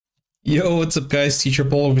Yo, what's up guys, Teacher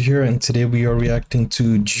Paul over here, and today we are reacting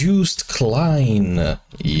to Joost Klein,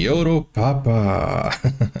 Europapa.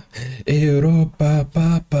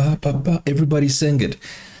 Europapa, everybody sing it.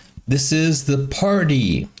 This is the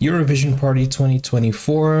party, Eurovision Party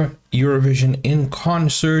 2024, Eurovision In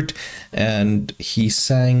Concert, and he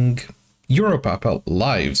sang Europapa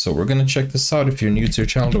live. So we're gonna check this out. If you're new to the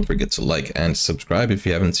channel, don't forget to like and subscribe. If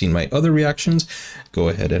you haven't seen my other reactions, go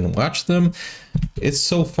ahead and watch them. It's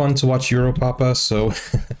so fun to watch Europapa, so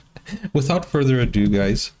without further ado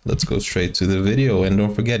guys, let's go straight to the video. And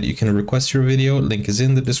don't forget, you can request your video, link is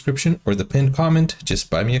in the description or the pinned comment. Just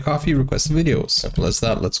buy me a coffee, request a video, simple as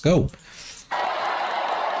that. Let's go.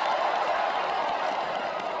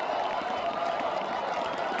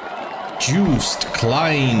 Joost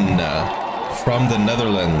Klein from the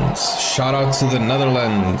Netherlands. Shout out to the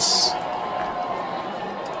Netherlands.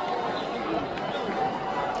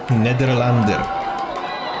 Nederlander.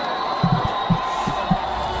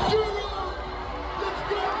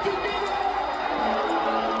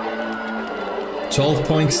 $12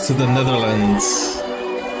 points to the Netherlands.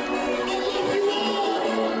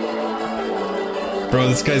 Bro,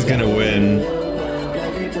 this guy's gonna win.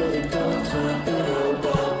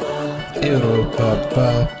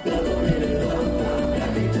 Europapa.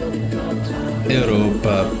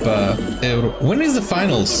 Europapa. When is the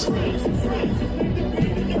finals?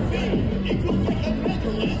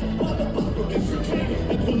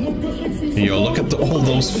 Yo, look at all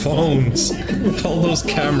those phones, all those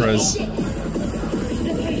cameras.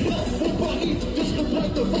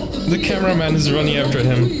 The cameraman is running after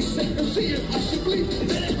him.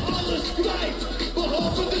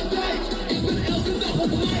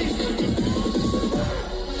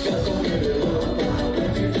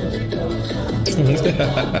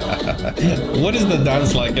 What is the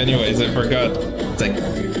dance like anyways? I forgot. It's like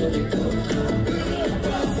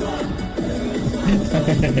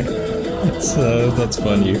so that's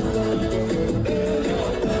funny.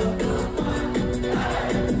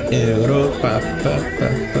 Europapa.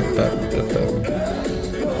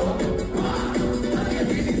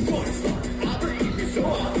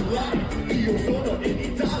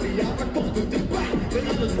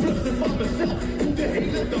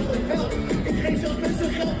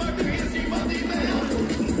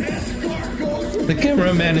 The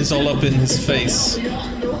cameraman is all up in his face.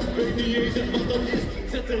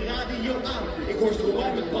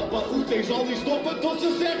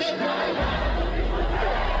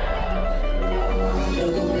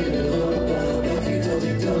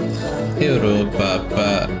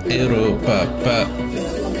 Europapa, Europapa.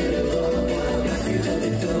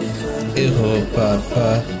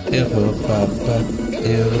 Europapa, Europapa,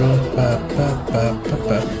 Europapa,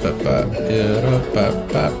 Europapa.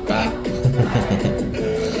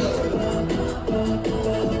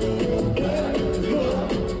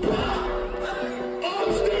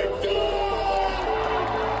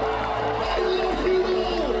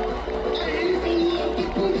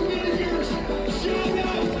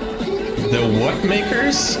 The what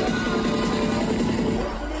makers?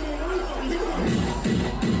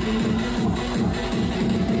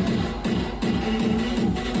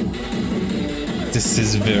 This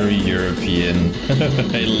is very European.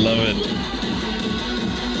 I love it.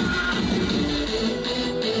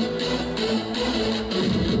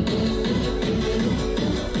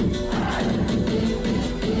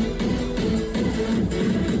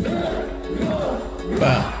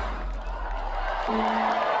 Wow.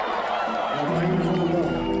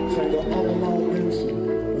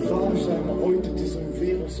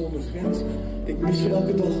 Zonder grens. Ik mis je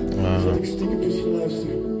elke dag, zodat ik stiekempjes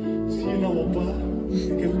geluister. Zie je nou wel, pa?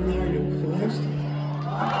 Ik heb naar je geluisterd.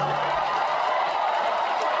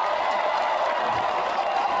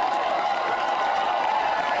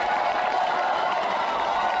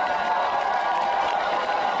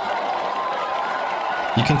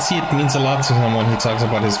 You can see it means a lot to him when he talks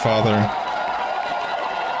about his father.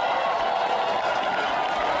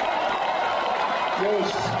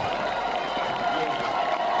 Joost.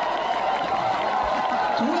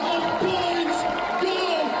 12 points go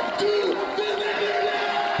to the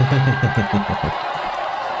Netherlands!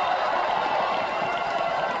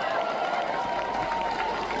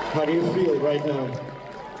 How do you feel right now?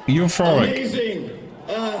 Euphoric. Amazing!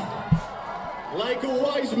 Like a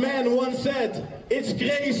wise man once said, it's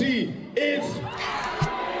crazy, it's...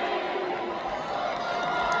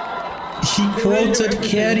 He quoted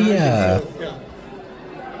Keria.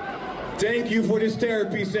 Thank you for this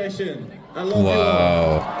therapy session. I love you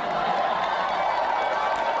all. Wow.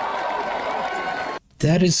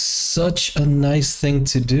 That is such a nice thing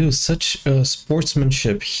to do, such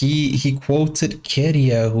sportsmanship. He quoted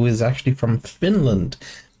Keria, who is actually from Finland,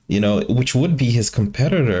 you know, which would be his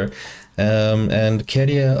competitor. And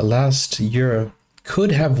Keria last year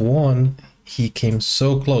could have won. He came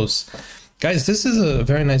so close. Guys, this is a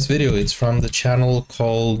very nice video. It's from the channel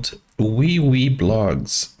called Wee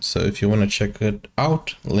Blogs. So if you want to check it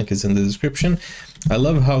out, link is in the description. I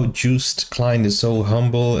love how Joost Klein is so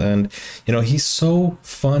humble, and you know, he's so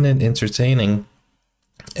fun and entertaining.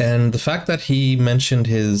 And the fact that he mentioned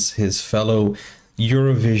his fellow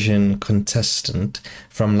Eurovision contestant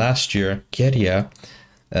from last year, Keria,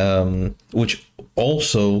 which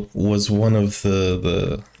also was one of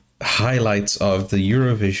the highlights of the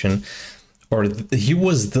Eurovision, or he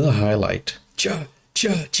was the highlight. Cha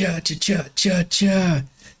cha cha cha cha cha cha.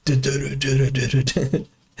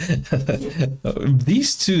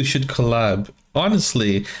 These two should collab.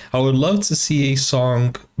 Honestly, I would love to see a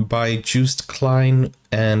song by Joost Klein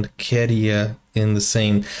and Keria in the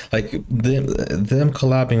same, like them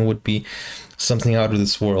collabing would be something out of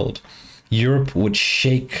this world. Europe would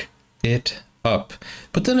shake it up.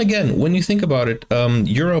 But then again, when you think about it,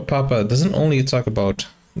 Europapa doesn't only talk about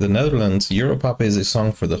the Netherlands. Europapa is a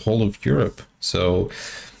song for the whole of Europe. So,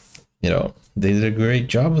 you know, they did a great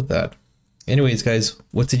job with that. Anyways, guys,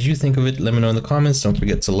 what did you think of it? Let me know in the comments. Don't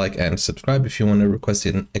forget to like and subscribe if you want to request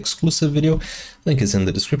an exclusive video. Link is in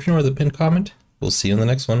the description or the pinned comment. We'll see you in the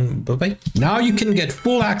next one. Bye-bye. Now you can get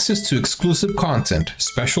full access to exclusive content,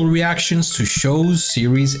 special reactions to shows,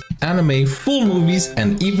 series, anime, full movies,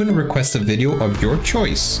 and even request a video of your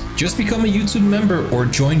choice. Just become a YouTube member or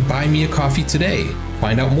join Buy Me a Coffee today.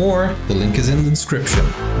 Find out more. The link is in the description.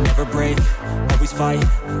 Never break, always fight,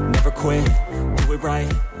 never quit, do it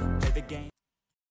right.